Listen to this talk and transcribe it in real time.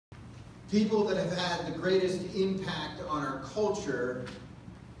people that have had the greatest impact on our culture.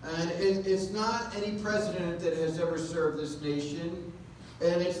 And it's not any president that has ever served this nation,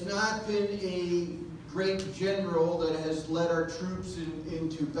 and it's not been a great general that has led our troops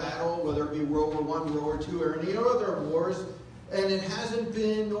into battle, whether it be World War I, World War II, or any other wars. And it hasn't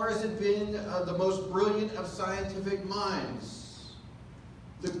been, nor has it been, the most brilliant of scientific minds.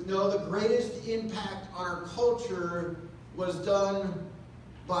 The greatest impact on our culture was done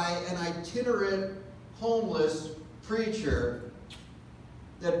by an itinerant, homeless preacher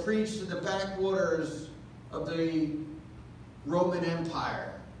that preached in the backwaters of the Roman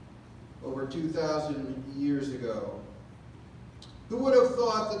Empire over 2,000 years ago. Who would have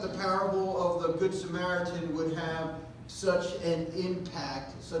thought that the parable of the Good Samaritan would have such an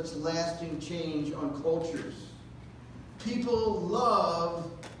impact, such lasting change on cultures? People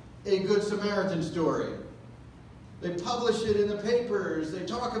love a Good Samaritan story. They publish it in the papers. They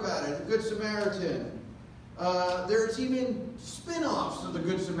talk about it, the Good Samaritan. There's even spin-offs of the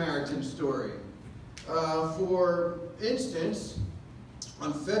Good Samaritan story. For instance,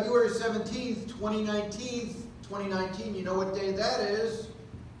 on February 17th, 2019, you know what day that is?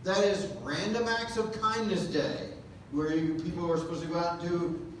 That is Random Acts of Kindness Day, where people are supposed to go out and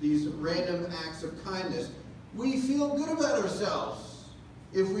do these random acts of kindness. We feel good about ourselves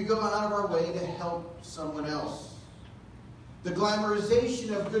if we go out of our way to help someone else. The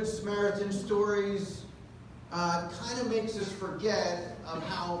glamorization of Good Samaritan stories kind of makes us forget of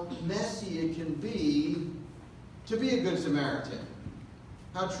how messy it can be to be a Good Samaritan.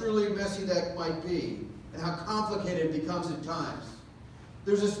 How truly messy that might be, and how complicated it becomes at times.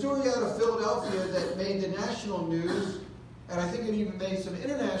 There's a story out of Philadelphia that made the national news, and I think it even made some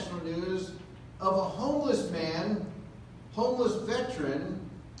international news, of a homeless man, homeless veteran,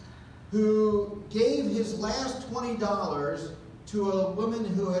 who gave his last $20 to a woman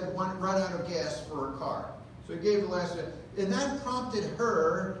who had run out of gas for her car. So he gave the last, and that prompted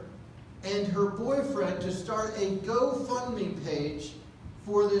her and her boyfriend to start a GoFundMe page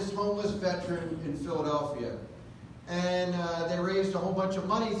for this homeless veteran in Philadelphia. And they raised a whole bunch of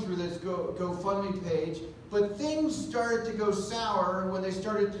money through this GoFundMe page, but things started to go sour when they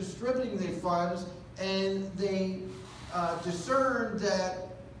started distributing the funds, and they discerned that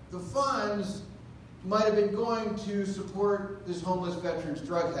the funds might have been going to support this homeless veteran's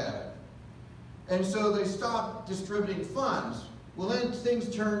drug habit. And so they stopped distributing funds. Well, then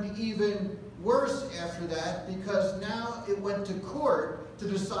things turned even worse after that, because now it went to court to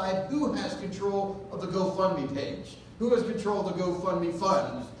decide who has control of the GoFundMe page, who has control of the GoFundMe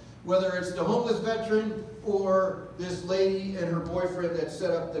funds, whether it's the homeless veteran or this lady and her boyfriend that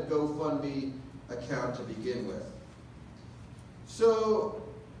set up the GoFundMe account to begin with. So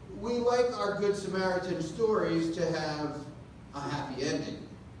we like our Good Samaritan stories to have a happy ending.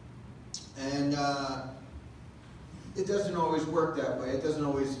 And it doesn't always work that way. It doesn't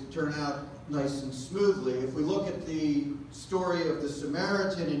always turn out nice and smoothly. If we look at the story of the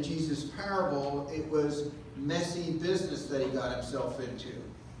Samaritan in Jesus' parable, it was messy business that he got himself into.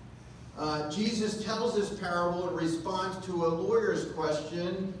 Jesus tells this parable in response to a lawyer's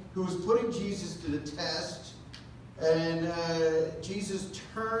question who was putting Jesus to the test. And Jesus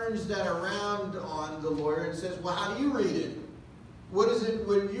turns that around on the lawyer and says, well, how do you read it? What is it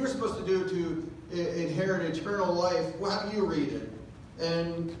what you're supposed to do to inherit eternal life? Well, how do you read it?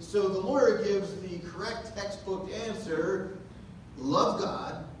 And so the lawyer gives the correct textbook answer: love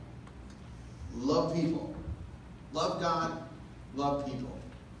God, love people. Love God, love people.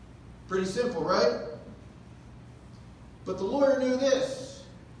 Pretty simple, right? But the lawyer knew this.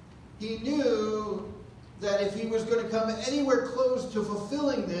 He knew that if he was going to come anywhere close to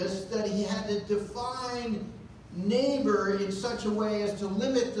fulfilling this, that he had to define neighbor in such a way as to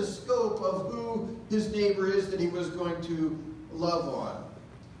limit the scope of who his neighbor is that he was going to love on,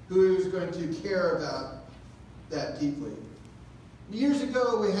 who he was going to care about that deeply. Years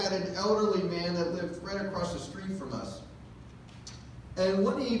ago, we had an elderly man that lived right across the street from us. And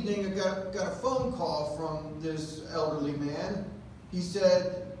one evening, I got a phone call from this elderly man. He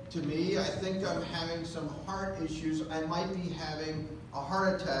said to me, I think I'm having some heart issues. I might be having a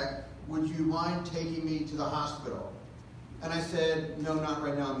heart attack. Would you mind taking me to the hospital? And I said, no, not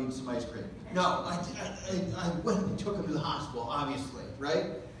right now. I need some ice cream. No, I went and took him to the hospital, obviously, right?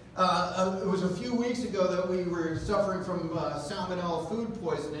 It was a few weeks ago that we were suffering from salmonella food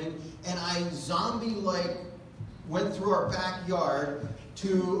poisoning, and I zombie-like went through our backyard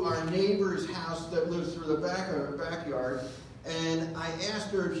to our neighbor's house that lives through the back of our backyard, And I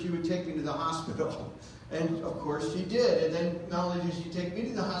asked her if she would take me to the hospital. And of course she did. And then not only did she take me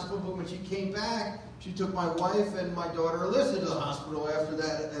to the hospital, but when she came back, she took my wife and my daughter Alyssa to the hospital after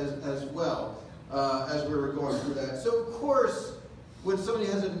that as well, as we were going through that. So of course, when somebody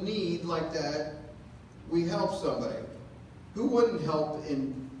has a need like that, we help somebody. Who wouldn't help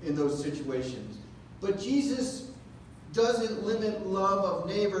in those situations? But Jesus doesn't limit love of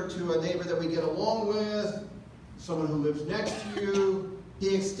neighbor to a neighbor that we get along with, someone who lives next to you.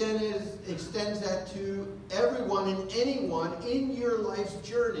 He extends that to everyone and anyone in your life's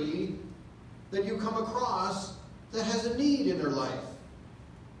journey that you come across that has a need in their life.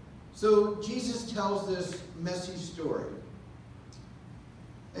 So Jesus tells this messy story.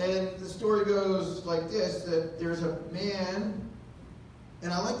 And the story goes like this, that there's a man,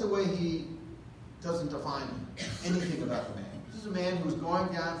 and I like the way he doesn't define anything about the man. This is a man who's going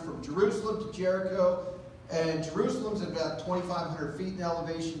down from Jerusalem to Jericho, and Jerusalem's about 2,500 feet in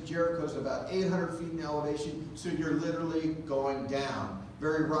elevation, Jericho's about 800 feet in elevation, so you're literally going down.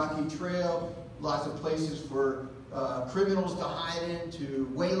 Very rocky trail, lots of places for criminals to hide in,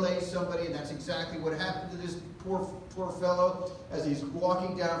 to waylay somebody, and that's exactly what happened to this poor fellow. As he's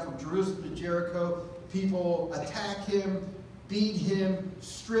walking down from Jerusalem to Jericho, people attack him, beat him,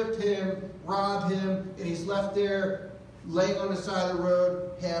 strip him, rob him, and he's left there laying on the side of the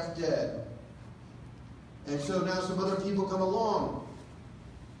road, half dead. And so now some other people come along.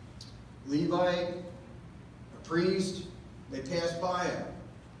 Levite, a priest, they pass by him.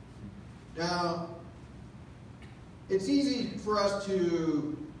 Now, it's easy for us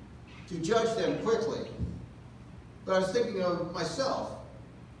to judge them quickly. But I was thinking of myself.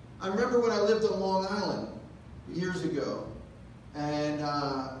 I remember when I lived on Long Island years ago. And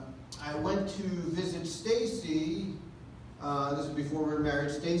I went to visit Stacy. This is before we were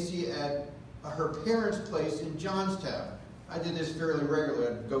married. Stacy at her parents' place in Johnstown. I did this fairly regularly.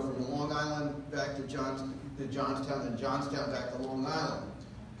 I'd go from Long Island back to Johnstown, and Johnstown back to Long Island.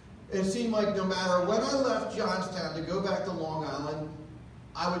 It seemed like no matter when I left Johnstown to go back to Long Island,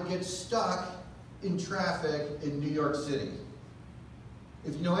 I would get stuck in traffic in New York City.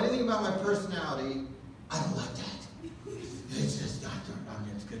 If you know anything about my personality, I don't like that. It's just not,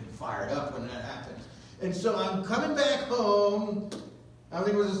 I'm just getting fired up when that happens. And so I'm coming back home. I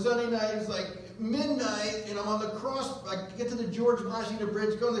think it was a Sunday night. It's like midnight, and I'm on the I get to the George Washington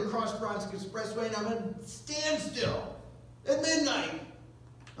Bridge, go to the Cross Bronx Expressway, and I'm at a standstill at midnight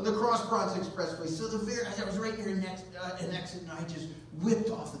on the Cross Bronx Expressway. So I was right near an exit, and I just whipped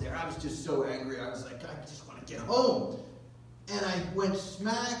off of there. I was just so angry. I was like, I just want to get home. And I went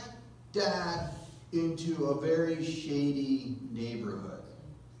smack dab into a very shady neighborhood.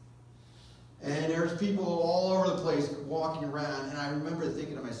 And there's people all over the place walking around, and I remember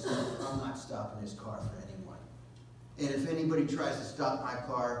thinking to myself, I'm not stopping this car for anyone. And if anybody tries to stop my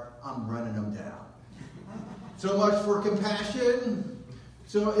car, I'm running them down. So much for compassion.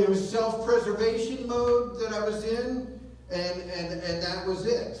 So it was self-preservation mode that I was in, and that was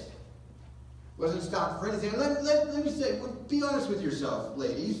it. Wasn't stopping for anything. Let me say, be honest with yourself,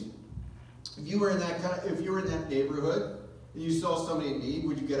 ladies. If you were in that neighborhood and you saw somebody in need,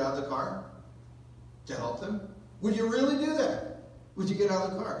 would you get out of the car to help them? Would you really do that? Would you get out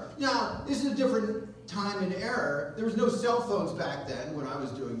of the car? Now, this is a different time and era. There was no cell phones back then when I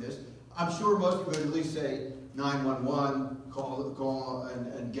was doing this. I'm sure most people would at least say 911, call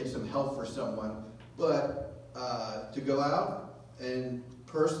and get some help for someone. But to go out and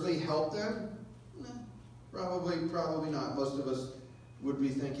personally help them, probably not. Most of us would be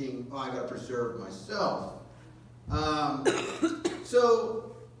thinking, oh, I got to preserve myself.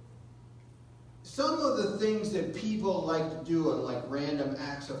 So some of the things that people like to do on like random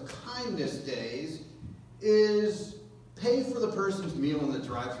acts of kindness days is pay for the person's meal in the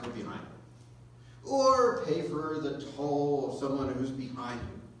drive-thru behind you, or pay for the toll of someone who's behind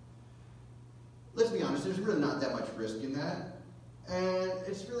you. Let's be honest, there's really not that much risk in that, and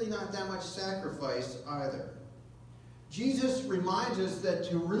it's really not that much sacrifice either. Jesus reminds us that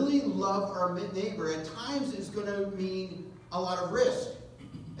to really love our neighbor at times is going to mean a lot of risk,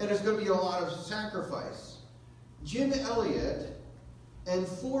 and it's going to be a lot of sacrifice. Jim Elliot and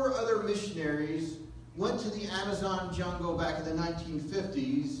 4 other missionaries went to the Amazon jungle back in the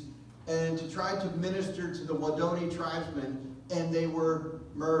 1950s and to try to minister to the Wadoni tribesmen, and they were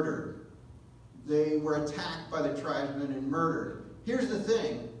murdered. They were attacked by the tribesmen and murdered. Here's the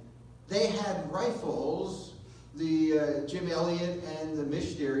thing. They had rifles. Jim Elliot and the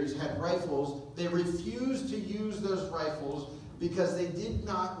missionaries had rifles. They refused to use those rifles because they did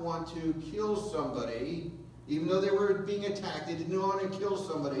not want to kill somebody, even though they were being attacked. They didn't want to kill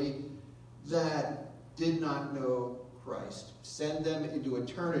somebody that did not know Christ, send them into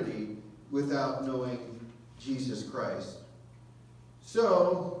eternity without knowing Jesus Christ.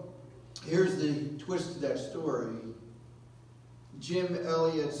 So, here's the twist to that story. Jim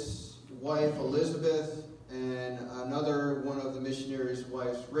Elliot's wife, Elizabeth, and another one of the missionaries'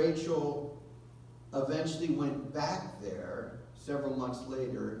 wives, Rachel, eventually went back there several months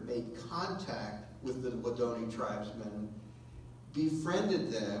later, made contact with the Ladoni tribesmen,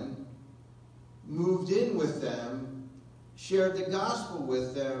 befriended them, moved in with them, shared the gospel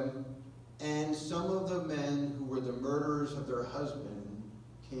with them, and some of the men who were the murderers of their husband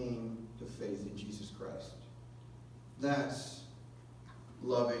came to faith in Jesus Christ. That's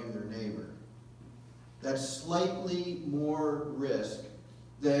loving their neighbor. That's slightly more risk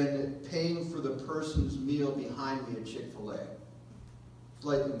than paying for the person's meal behind me at Chick-fil-A.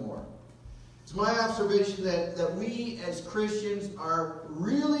 Slightly more. It's my observation that we as Christians are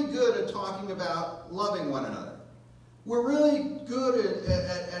really good at talking about loving one another. We're really good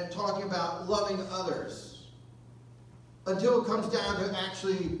at talking about loving others. Until it comes down to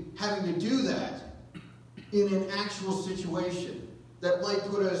actually having to do that in an actual situation that might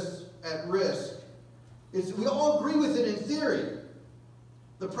put us at risk. We all agree with it in theory.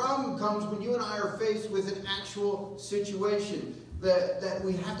 The problem comes when you and I are faced with an actual situation that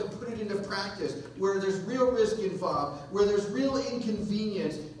we have to put it into practice, where there's real risk involved, where there's real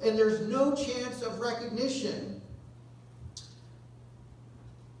inconvenience, and there's no chance of recognition.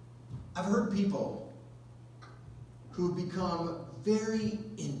 I've heard people who become very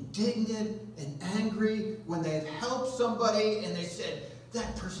indignant and angry when they've helped somebody and they said,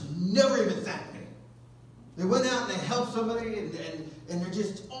 that person never even thanked me. They went out and they helped somebody and they're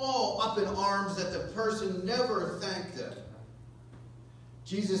just all up in arms that the person never thanked them.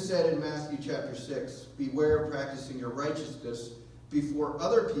 Jesus said in Matthew chapter 6, beware of practicing your righteousness before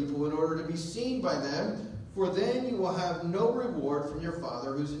other people in order to be seen by them, for then you will have no reward from your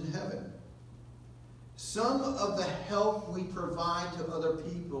Father who's in heaven. Some of the help we provide to other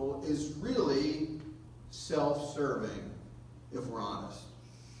people is really self-serving, if we're honest,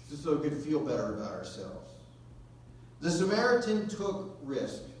 just so we can feel better about ourselves. The Samaritan took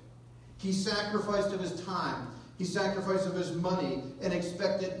risk. He sacrificed of his time. He sacrificed of his money and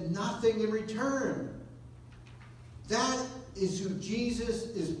expected nothing in return. That is who Jesus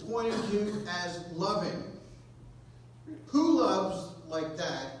is pointing to as loving. Who loves like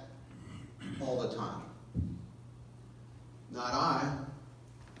that all the time? Not I.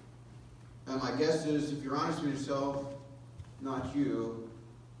 And my guess is, if you're honest with yourself, not you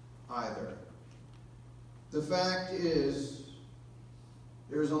either. The fact is,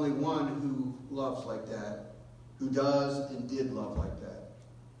 there is only one who loves like that, who does and did love like that.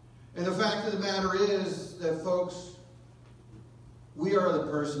 And the fact of the matter is that, folks, we are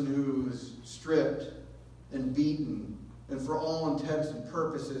the person who's stripped and beaten and for all intents and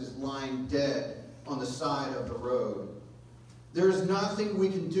purposes lying dead on the side of the road. There is nothing we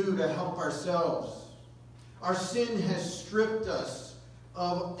can do to help ourselves. Our sin has stripped us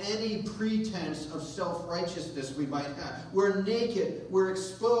of any pretense of self-righteousness we might have. We're naked, we're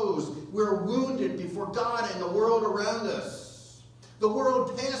exposed, we're wounded before God and the world around us. The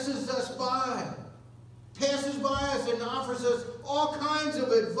world passes by us and offers us all kinds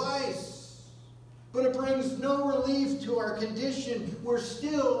of advice. But it brings no relief to our condition. We're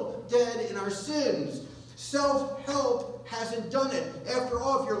still dead in our sins. Self-help hasn't done it. After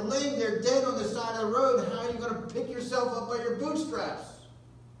all, if you're laying there dead on the side of the road, how are you going to pick yourself up by your bootstraps?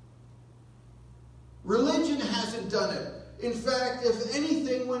 Religion hasn't done it. In fact, if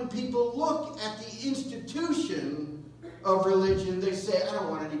anything, when people look at the institution of religion, they say, I don't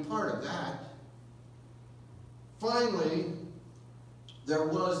want any part of that. Finally, there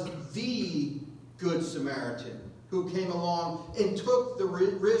was the Good Samaritan who came along and took the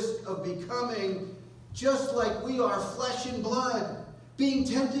risk of becoming just like we are, flesh and blood, being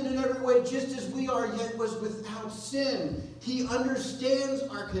tempted in every way just as we are, yet was without sin. He understands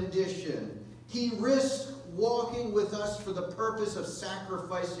our condition. He risks walking with us for the purpose of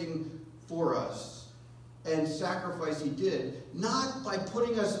sacrificing for us. And sacrifice he did, not by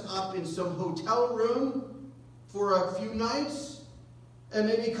putting us up in some hotel room for a few nights and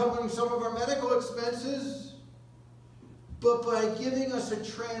maybe covering some of our medical expenses, but by giving us a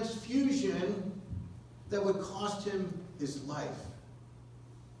transfusion that would cost him his life.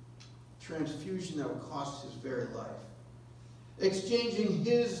 Transfusion that would cost his very life. Exchanging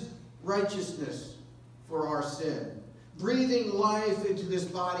his righteousness for our sin. Breathing life into this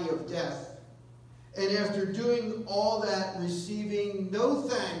body of death. And after doing all that, receiving no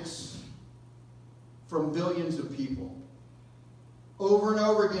thanks from billions of people. Over and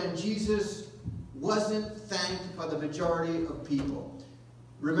over again, Jesus wasn't thanked by the majority of people.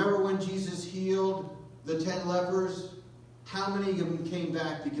 Remember when Jesus healed the 10 lepers? How many of them came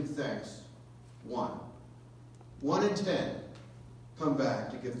back to give thanks? 1. 1 in 10 come back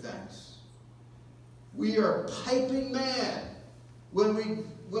to give thanks. We are piping mad when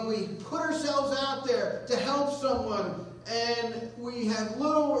we put ourselves out there to help someone and we have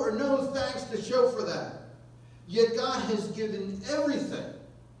little or no thanks to show for that. Yet God has given everything,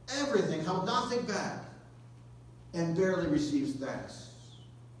 held nothing back, and barely receives thanks,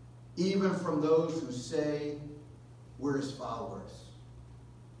 even from those who say we're his followers.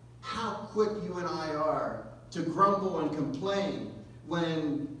 How quick you and I are to grumble and complain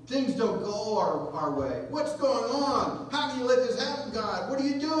when things don't go our way. What's going on? How can you let this happen, God? What are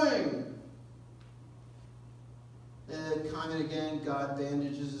you doing? And time and again, God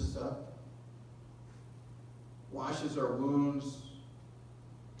bandages us up, washes our wounds,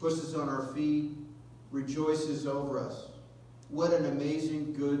 puts us on our feet, rejoices over us. What an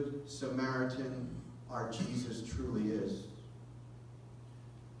amazing good Samaritan our Jesus truly is.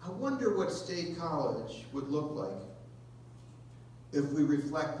 I wonder what State College would look like if we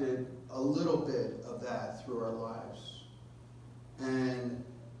reflected a little bit of that through our lives. And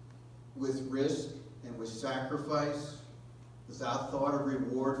with risk and with sacrifice, without thought of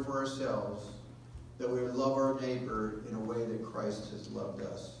reward for ourselves, that we would love our neighbor in a way that Christ has loved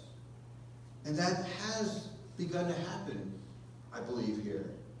us. And that has begun to happen, I believe,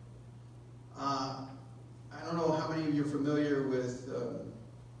 here. I don't know how many of you are familiar with the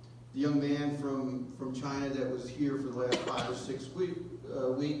young man from China that was here for the last 5 or 6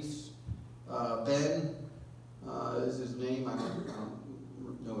 weeks. Ben is his name. I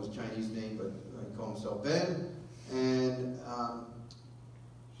don't know his Chinese name, but I call himself Ben. And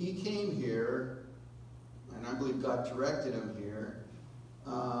he came here, and I believe God directed him here.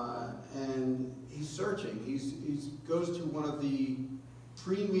 And he's searching. He goes to one of the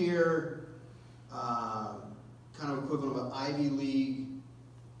premier kind of equivalent of an Ivy League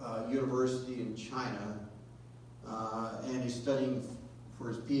university in China, and he's studying for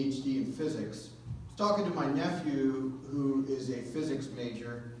his PhD in physics. I was talking to my nephew, who is a physics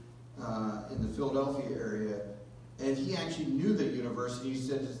major in the Philadelphia area, and he actually knew the university. He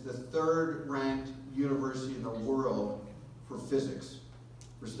said it's the 3rd ranked university in the world for physics,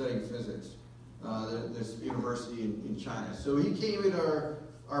 for studying physics, this university in China. So he came at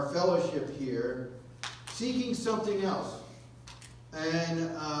our fellowship here seeking something else. And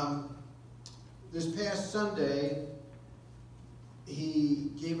this past Sunday,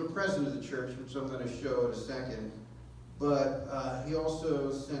 he gave a present to the church, which I'm going to show in a second. But he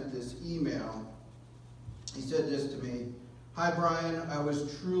also sent this email. He said this to me: "Hi, Bryan.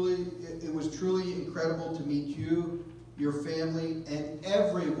 It was truly incredible to meet you, your family, and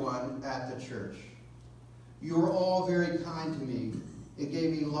everyone at the church. You were all very kind to me. It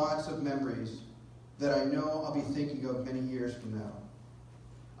gave me lots of memories that I know I'll be thinking of many years from now.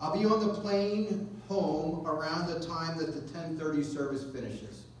 I'll be on the plane home around the time that the 10:30 service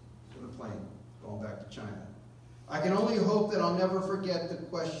finishes." On the plane, going back to China. "I can only hope that I'll never forget the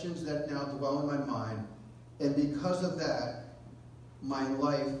questions that now dwell in my mind, and because of that, my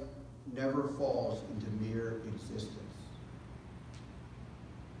life never falls into mere existence.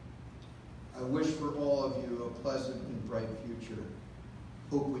 I wish for all of you a pleasant and bright future.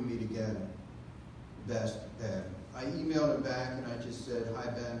 Hope we meet again. Best, Ben." I emailed him back and I just said, "Hi,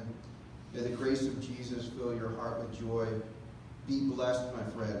 Ben. May the grace of Jesus fill your heart with joy. Be blessed, my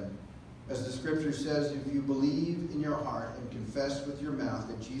friend. As the scripture says, if you believe in your heart and confess with your mouth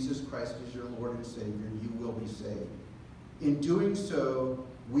that Jesus Christ is your Lord and Savior, you will be saved. In doing so,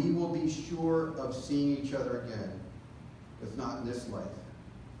 we will be sure of seeing each other again, if not in this life,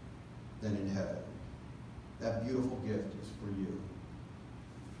 then in heaven. That beautiful gift is for you."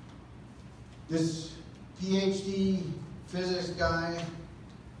 This PhD physics guy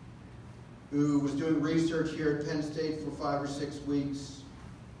who was doing research here at Penn State for 5 or 6 weeks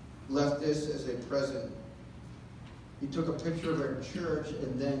left this as a present. He took a picture of our church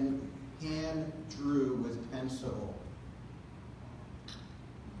and then hand drew with pencil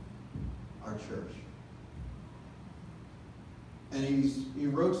our church. And he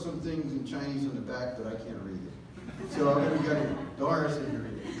wrote some things in Chinese on the back, but I can't read it. So I'm going to get Doris to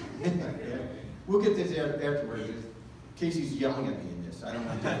read it. We'll get this afterwards. Casey's yelling at me in this. I don't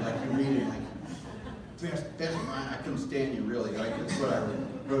want to like you read it like, "That's mine. I couldn't stand you, really." That's what I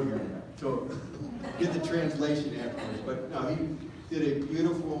wrote here. So get the translation afterwards. But no, he did a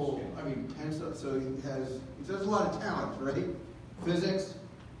beautiful, pencil. So he has a lot of talent, right? Physics,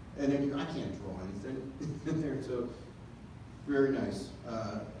 and then I can't draw anything in there. So Very nice.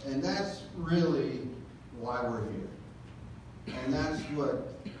 And that's really why we're here. And that's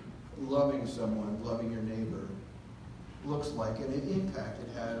what loving someone, loving your neighbor, looks like and the impact it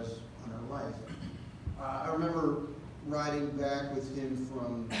has on our life. I remember riding back with him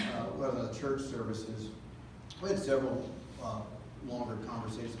from one of the church services. We had several longer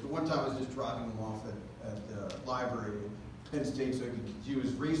conversations, but one time I was just dropping him off at the library at Penn State so he could do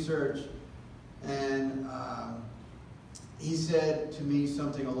his research. And he said to me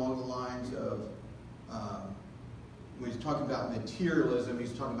something along the lines of, when he's talking about materialism,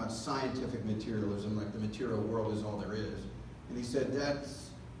 he's talking about scientific materialism, like the material world is all there is. And he said,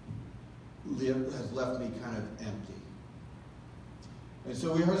 has left me kind of empty. And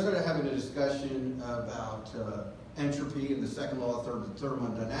so we started having a discussion about entropy and the second law of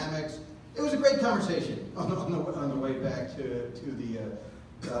thermodynamics. It was a great conversation on the way back to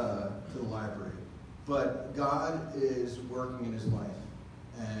the library. But God is working in his life.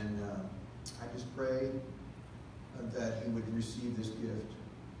 And I just pray that he would receive this gift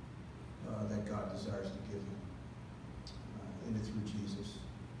that God desires to give him. In it through Jesus,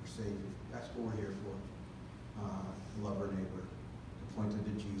 our Savior. That's what we're here for. Love our neighbor. Pointed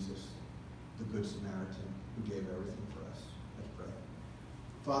to Jesus, the Good Samaritan, who gave everything for us. Let's pray.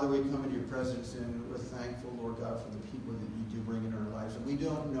 Father, we come into your presence and we're thankful, Lord God, for the people that you do bring in our lives. And we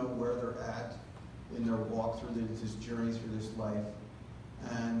don't know where they're at in their walk through this journey, through this life.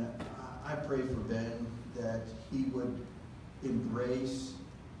 And I pray for Ben that he would embrace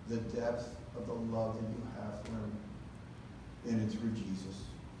the depth of the love that you have for him in and through Jesus.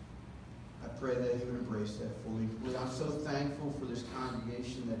 I pray that he would embrace that fully. I'm so thankful for this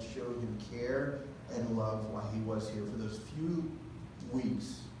congregation that showed him care and love while he was here. For those few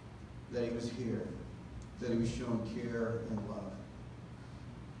weeks that he was here, that he was shown care and love.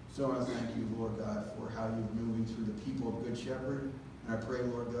 So I want to thank you, Lord God, for how you're moving through the people of Good Shepherd. And I pray,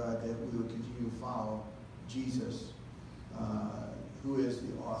 Lord God, that we would continue to follow Jesus, who is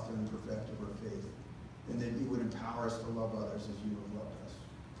the author and perfecter of our faith. And that you would empower us to love others as you have loved us.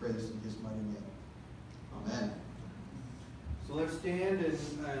 Pray this in his mighty name. Amen. So let's stand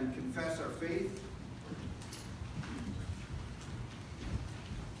and confess our faith.